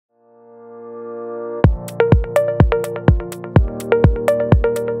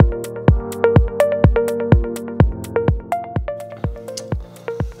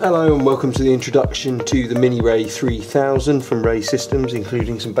Hello and welcome to the introduction to the MiniRAE3000 from RAE Systems,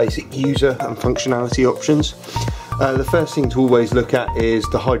 including some basic user and functionality options. The first thing to always look at is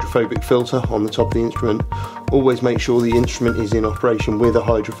the hydrophobic filter on the top of the instrument. Always make sure the instrument is in operation with a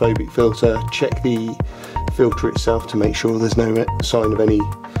hydrophobic filter. Check the filter itself to make sure there's no sign of any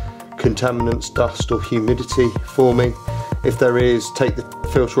contaminants, dust or humidity forming. If there is, take the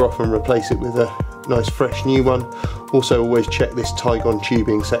filter off and replace it with a nice fresh new one. Also always check this Tygon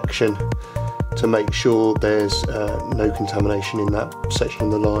tubing section to make sure there's no contamination in that section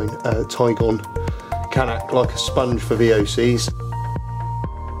of the line. Tygon can act like a sponge for VOCs.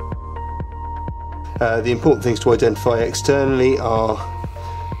 The important things to identify externally are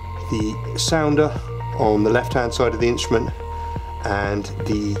the sounder on the left hand side of the instrument and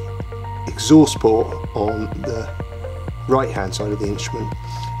the exhaust port on the right hand side of the instrument.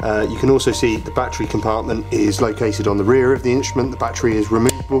 You can also see the battery compartment is located on the rear of the instrument. The battery is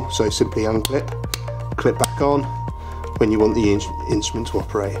removable, so simply unclip, clip back on when you want the instrument to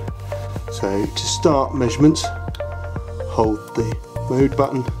operate. So to start measurements, hold the mode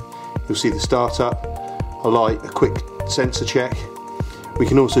button, you'll see the start up, a light, a quick sensor check. We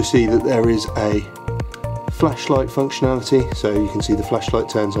can also see that there is a flashlight functionality, so you can see the flashlight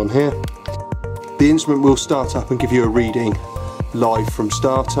turns on here. The instrument will start up and give you a reading live from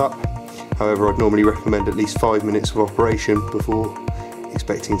startup. However, I'd normally recommend at least 5 minutes of operation before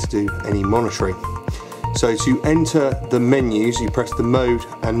expecting to do any monitoring. So to enter the menus, you press the mode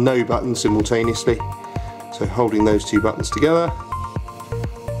and no button simultaneously. So holding those two buttons together,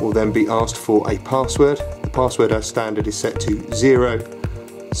 we'll then be asked for a password. The password as standard is set to 0,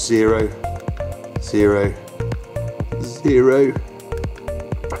 0, 0, 0.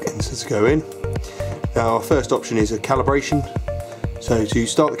 Enter to go in. Now our first option is a calibration. So to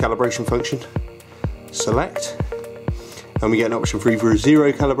start the calibration function, select, and we get an option for either a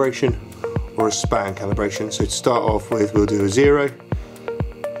 0 calibration or a span calibration. So to start off with, we'll do a 0,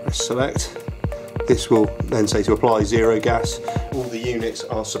 press select. This will then say to apply 0 gas. All the units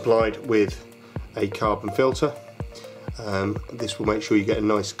are supplied with a carbon filter. This will make sure you get a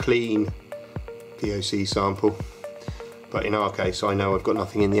nice clean VOC sample. But in our case, I know I've got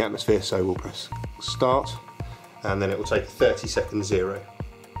nothing in the atmosphere, so we'll press start. And then it will take a 30-second 0.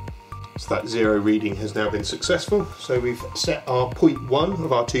 So that 0 reading has now been successful. So we've set our point 1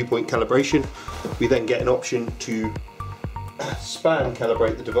 of our 2-point calibration. We then get an option to span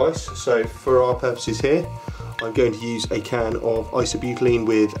calibrate the device. So for our purposes here, I'm going to use a can of isobutylene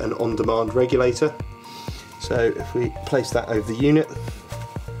with an on-demand regulator. So if we place that over the unit,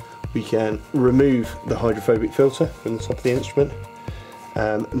 we can remove the hydrophobic filter from the top of the instrument.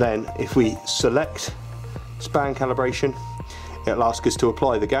 Then if we select span calibration, it'll ask us to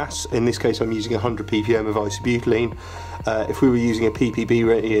apply the gas. In this case I'm using 100 ppm of isobutylene. If we were using a PPB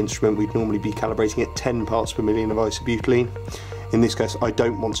ready instrument, we'd normally be calibrating at 10 parts per million of isobutylene. In this case I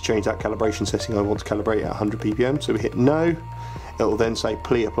don't want to change that calibration setting, I want to calibrate at 100 ppm, so we hit no. It will then say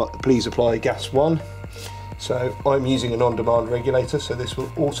please apply gas 1. So I'm using an on-demand regulator, so this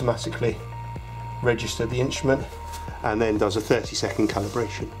will automatically register the instrument and then does a 30-second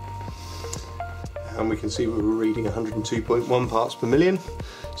calibration. And we can see we were reading 102.1 parts per million,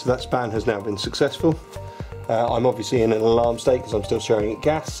 so that span has now been successful. I'm obviously in an alarm state because I'm still showing it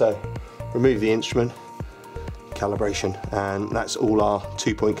gas, so remove the instrument, calibration, and that's all our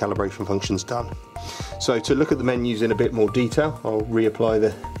 2-point calibration functions done. So to look at the menus in a bit more detail, I'll reapply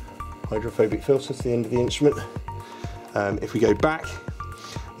the hydrophobic filter to the end of the instrument. If we go back,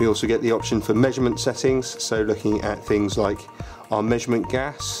 we also get the option for measurement settings, so looking at things like our measurement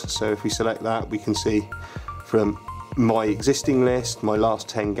gas. So if we select that, we can see from my existing list, my last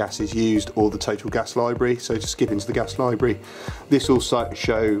 10 gases used, or the total gas library. So to skip into the gas library, this also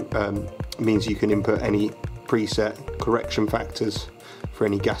means you can input any preset correction factors for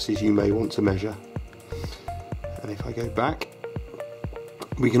any gases you may want to measure. And if I go back,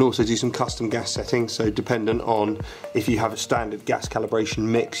 we can also do some custom gas settings, so dependent on if you have a standard gas calibration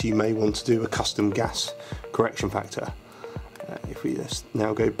mix, you may want to do a custom gas correction factor. If we just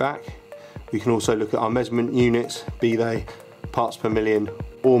now go back, we can also look at our measurement units, be they parts per million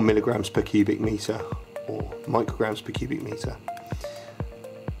or milligrams per cubic meter or micrograms per cubic meter.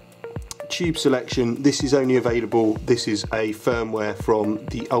 Tube selection, this is only available, this is a firmware from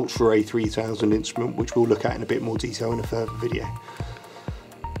the RAE3000 instrument, which we'll look at in a bit more detail in a further video.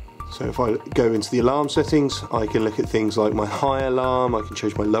 So if I go into the alarm settings, I can look at things like my high alarm, I can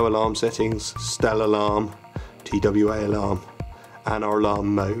change my low alarm settings, Stell alarm, TWA alarm, and our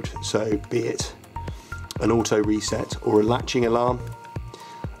alarm mode. So be it an auto reset or a latching alarm.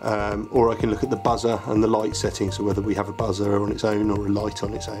 or I can look at the buzzer and the light settings, so whether we have a buzzer on its own or a light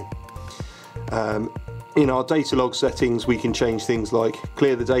on its own. In our data log settings, we can change things like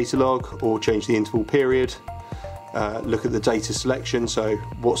clear the data log or change the interval period. Look at the data selection, so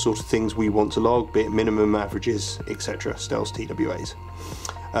what sort of things we want to log, be it minimum, averages, etc., STELs, TWAs.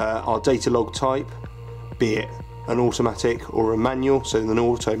 Our data log type, be it an automatic or a manual. So an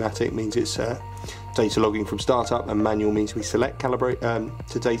automatic means it's data logging from startup, and manual means we select calibrate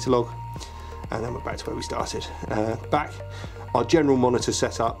to data log, and then we're back to where we started. Back, our general monitor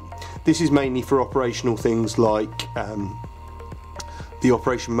setup. This is mainly for operational things like the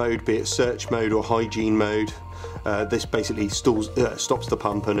operation mode, be it search mode or hygiene mode. This basically stops the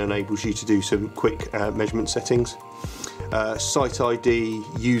pump and enables you to do some quick measurement settings. Site ID,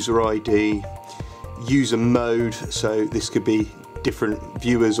 user ID, user mode, so this could be different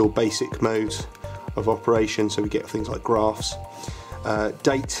viewers or basic modes of operation, so we get things like graphs.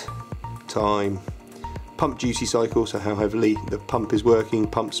 Date, time, pump duty cycle, so how heavily the pump is working,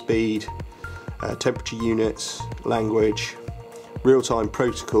 pump speed, temperature units, language, real-time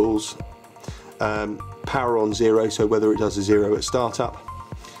protocols, power on 0, so whether it does a 0 at startup,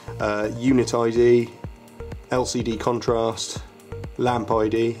 unit ID, LCD contrast, lamp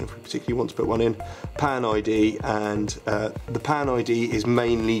ID if we particularly want to put one in, pan ID, and the pan ID is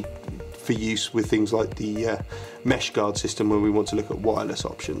mainly for use with things like the mesh guard system when we want to look at wireless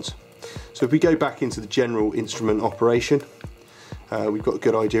options. So if we go back into the general instrument operation, we've got a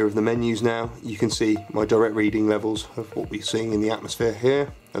good idea of the menus now. You can see my direct reading levels of what we're seeing in the atmosphere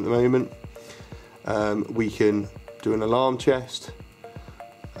here at the moment. We can do an alarm test.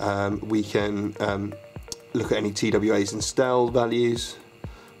 We can look at any TWAs and STEL values.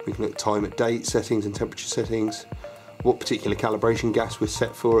 We can look at time at date settings and temperature settings, what particular calibration gas we're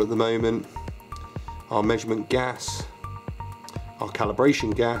set for at the moment, our measurement gas, our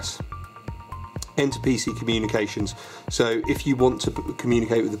calibration gas, enter PC communications. So if you want to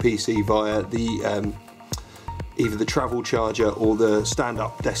communicate with the PC via the either the travel charger or the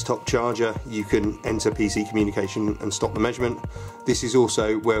stand-up desktop charger, you can enter PC communication and stop the measurement. This is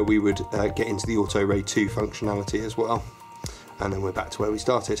also where we would get into the RAE 2 functionality as well. And then we're back to where we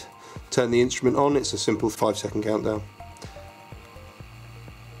started. Turn the instrument on, it's a simple 5-second countdown.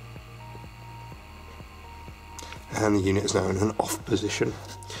 And the unit is now in an off position.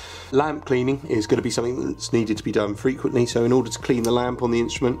 Lamp cleaning is going to be something that's needed to be done frequently, so in order to clean the lamp on the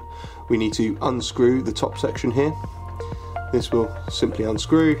instrument we need to unscrew the top section here. This will simply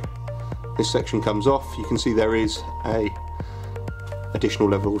unscrew, this section comes off. You can see there is a additional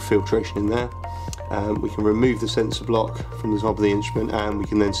level of filtration in there. We can remove the sensor block from the top of the instrument, and we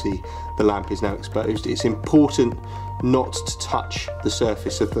can then see the lamp is now exposed. It's important not to touch the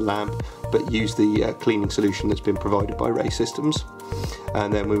surface of the lamp, but use the cleaning solution that's been provided by RAE Systems.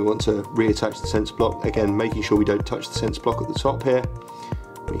 And then we want to reattach the sensor block, again making sure we don't touch the sensor block at the top here.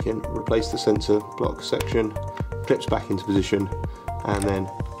 We can replace the sensor block section, clips back into position, and then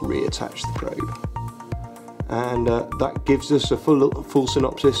reattach the probe. And that gives us a full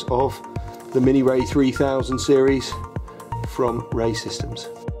synopsis of the MiniRAE3000 series from RAE Systems.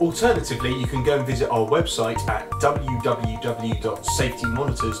 Alternatively, you can go and visit our website at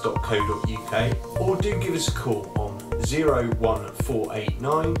www.safetymonitors.co.uk, or do give us a call on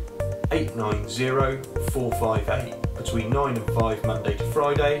 01489 890 458 between 9 and 5 Monday to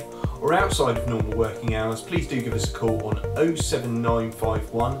Friday, or outside of normal working hours, please do give us a call on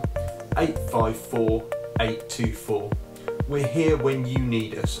 07951 854 824. We're here when you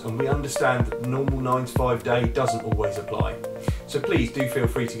need us, and we understand that the normal 9 to 5 day doesn't always apply. So please do feel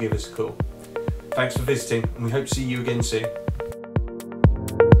free to give us a call. Thanks for visiting, and we hope to see you again soon.